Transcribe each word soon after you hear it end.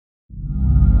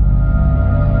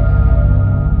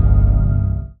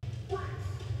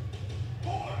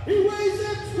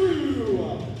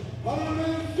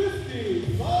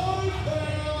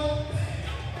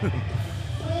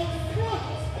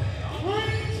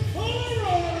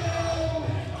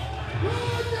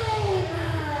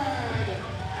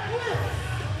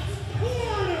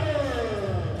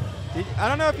I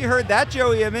don't know if you heard that,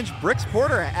 Joey Image. Brix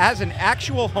Porter has an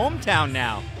actual hometown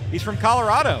now. He's from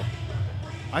Colorado.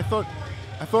 I thought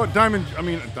Diamond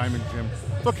Jim.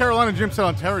 I thought Carolina Jim said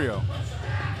Ontario.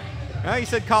 No, he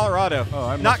said Colorado.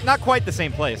 Oh, not quite the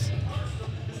same place.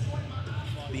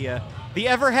 The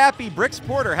ever-happy Brix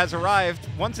Porter has arrived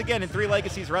once again in Three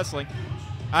Legacies Wrestling.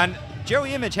 And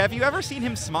Joey Image, have you ever seen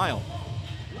him smile?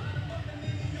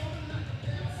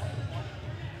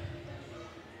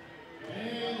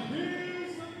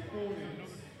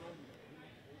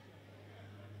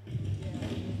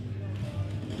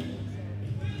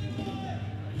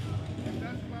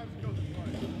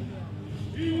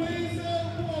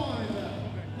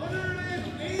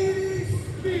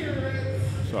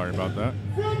 Sorry about that.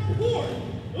 From Port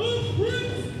of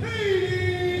Prince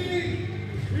Katy,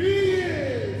 he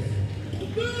is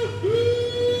the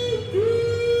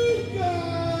Voodoo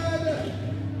God,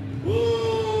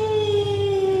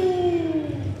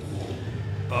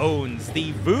 Bonez,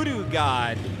 the Voodoo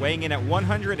God, weighing in at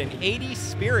 180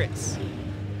 spirits.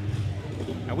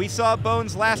 Now, we saw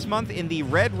Bonez last month in the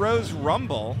Red Rose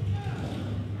Rumble.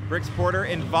 Brix Porter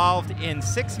involved in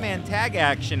six-man tag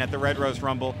action at the Red Rose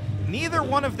Rumble. Neither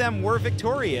one of them were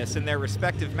victorious in their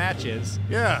respective matches.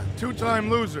 Yeah, two-time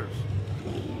losers.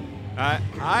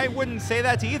 I wouldn't say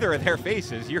that to either of their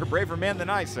faces. You're a braver man than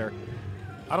I, sir.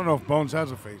 I don't know if Bonez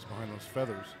has a face behind those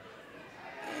feathers.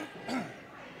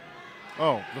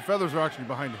 Oh, the feathers are actually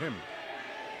behind him.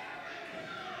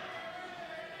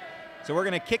 So we're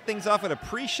going to kick things off with a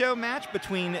pre-show match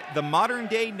between the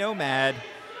modern-day Nomad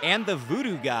and the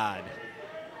Voodoo God.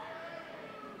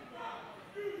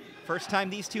 First time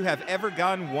these two have ever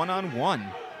gone one-on-one.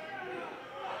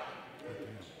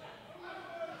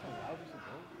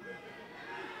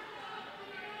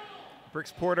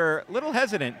 Brix Porter a little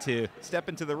hesitant to step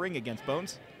into the ring against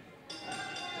Bonez.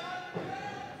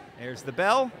 There's the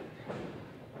bell.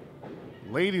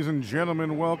 Ladies and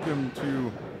gentlemen, welcome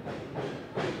to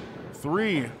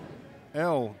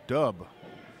 3L Dub.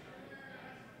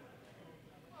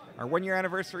 Our one-year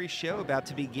anniversary show about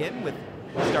to begin with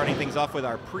starting things off with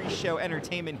our pre-show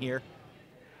entertainment here.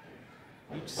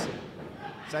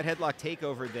 Side headlock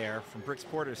takeover there from Brix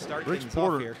Porter to start things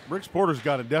off here. Brix Porter's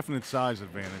got a definite size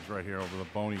advantage right here over the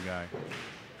bony guy.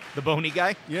 The bony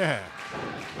guy? Yeah.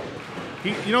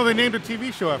 You know, they named a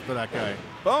TV show after that guy.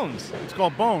 Bonez. It's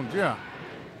called Bonez, yeah.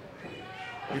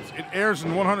 It airs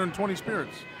in 120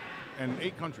 spirits and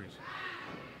 8 countries.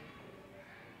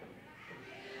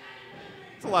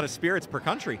 That's a lot of spirits per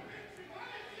country.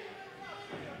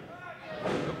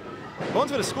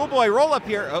 Bonez with a schoolboy roll up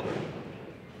here. Oh,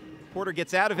 Porter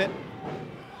gets out of it.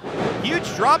 Huge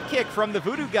drop kick from the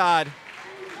Voodoo God.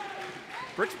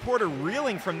 Brix Porter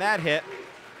reeling from that hit.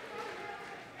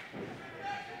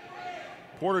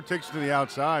 Porter takes it to the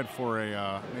outside for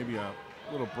maybe a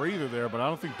little breather there, but I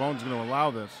don't think Bonez is going to allow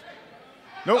this.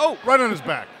 Nope, Oh, right on his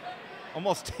back.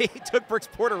 Almost took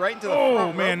Brix Porter right into the Oh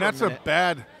front man, row that's for a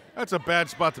minute. bad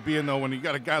spot to be in though. When you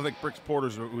got a guy like Brix Porter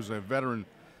who's a veteran,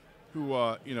 who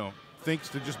thinks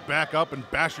to just back up and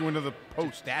bash you into the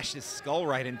post. Bashed his skull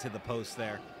right into the post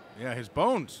there. Yeah, his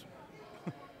bones.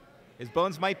 His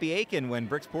bones might be aching when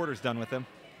Brix Porter's done with him.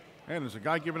 Man, there's a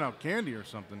guy giving out candy or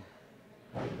something.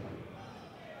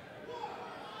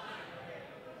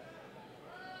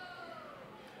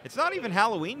 It's not even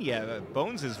Halloween yet.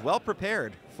 Bonez is well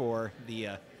prepared for the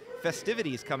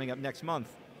festivities coming up next month.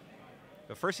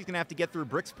 But first he's going to have to get through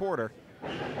Brix Porter.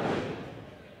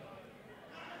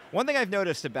 One thing I've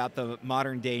noticed about the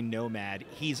modern-day Nomad,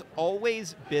 he's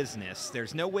always business.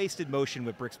 There's no wasted motion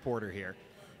with Brix Porter here.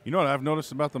 You know what I've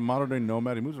noticed about the modern-day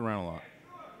Nomad? He moves around a lot.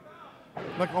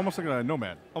 Almost like a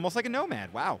nomad. Almost like a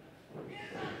nomad, wow.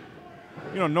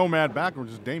 You know, nomad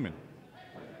backwards is Damon.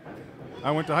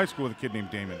 I went to high school with a kid named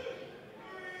Damon.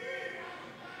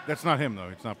 That's not him, though.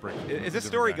 It's not Brix. Is this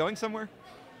story going somewhere?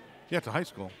 Yeah, to high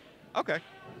school. Okay.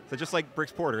 So just like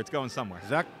Brix Porter, it's going somewhere.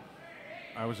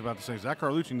 I was about to say, Zach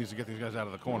Carlucci needs to get these guys out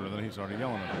of the corner. Then he's already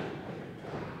yelling at them.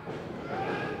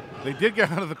 They did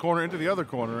get out of the corner into the other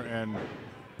corner, and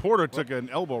Porter took an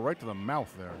elbow right to the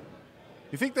mouth there.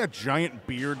 You think that giant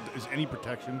beard is any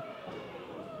protection?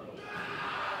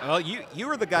 Well, you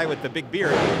were the guy with the big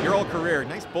beard your whole career.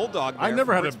 Nice bulldog there. I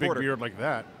never had a Brix big Porter. beard like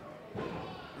that. Here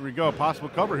we go. A possible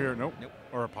cover here. Nope. Nope.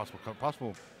 Or a possible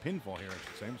pinfall here, I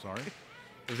should say. I'm sorry.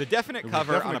 There's a definite There was a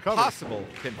cover definite on a cover. possible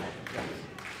pinfall. Yes.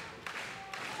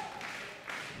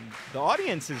 The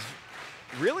audience is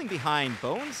reeling behind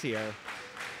Bonez here.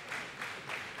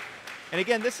 And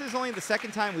again, this is only the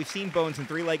second time we've seen Bonez in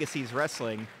Three Legacies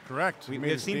Wrestling. Correct. We Made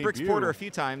have his seen Brix debut. Porter a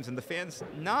few times, and the fans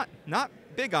not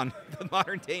big on the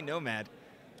modern-day Nomad.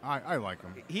 I like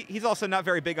him. He's also not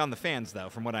very big on the fans, though,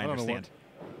 from what I understand.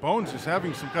 Bonez is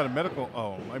having some kind of medical.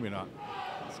 Oh, maybe not.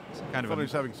 Kind of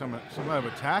he's having some kind of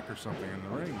attack or something in the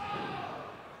ring.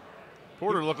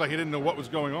 Porter looked like he didn't know what was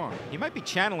going on. He might be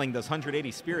channeling those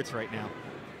 180 spirits right now.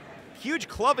 Huge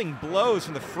clubbing blows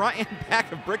from the front and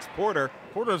back of Brix Porter.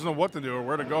 Porter doesn't know what to do or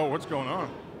where to go or what's going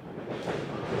on.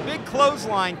 Big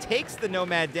clothesline takes the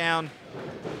Nomad down.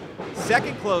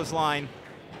 Second clothesline.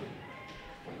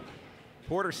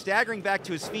 Porter staggering back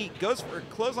to his feet, goes for a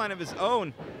clothesline of his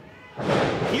own.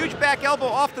 Huge back elbow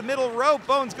off the middle rope.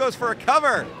 Bonez goes for a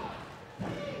cover.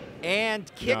 And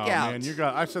kick out. Man,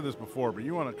 I've said this before, but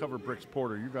you want to cover Brix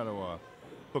Porter, you got to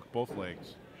hook both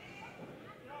legs.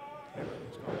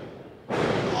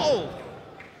 Oh!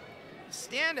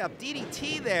 Stand-up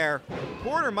DDT there.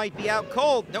 Porter might be out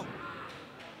cold. Nope.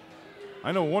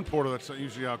 I know one Porter that's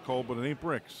usually out cold, but it ain't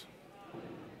Brix.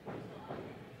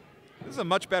 This is a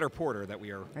much better Porter that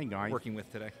we are working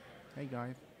with today. Hey,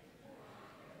 guys.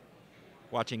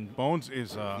 Watching Bonez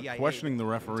is questioning the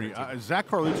referee. Zach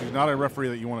Carlucci is not a referee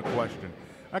that you want to question.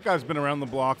 That guy's been around the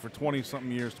block for 20-something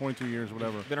years, 22 years,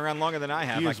 whatever. Been around longer than I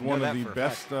have. He is one of the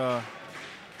best.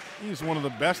 He's one of the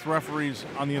best referees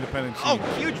on the independent scene. Oh,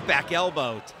 huge back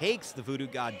elbow takes the Voodoo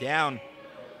God down.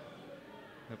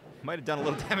 Might have done a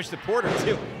little damage to Porter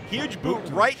too. Huge boot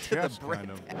right to the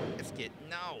breastbasket.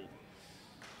 No.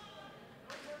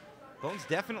 Bonez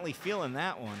definitely feeling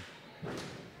that one.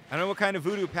 I don't know what kind of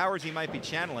voodoo powers he might be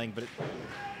channeling, but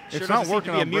it sure not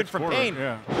working seem to be on immune Brix from Porter. pain.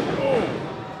 Yeah.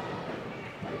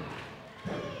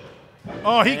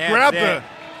 Oh, he grabbed the.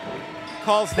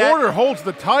 Calls Porter holds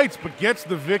the tights, but gets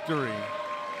the victory.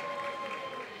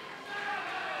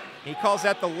 He calls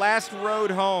that the last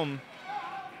road home,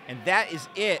 and that is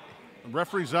it.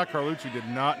 Referee Zach Carlucci did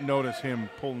not notice him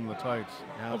pulling the tights.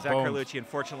 No, Zach Carlucci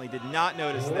unfortunately did not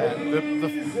notice that.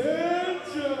 Ladies and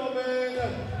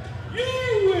gentlemen,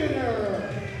 your winner,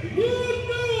 the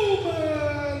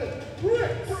Nomad,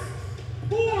 Brix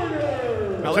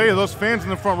Porter. I'll tell you, those fans in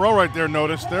the front row right there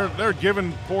noticed. They're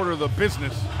giving Porter the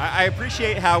business. I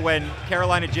appreciate how when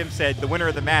Carolina Jim said the winner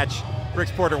of the match, Brix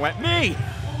Porter went, me!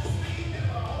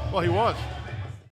 Well, he was.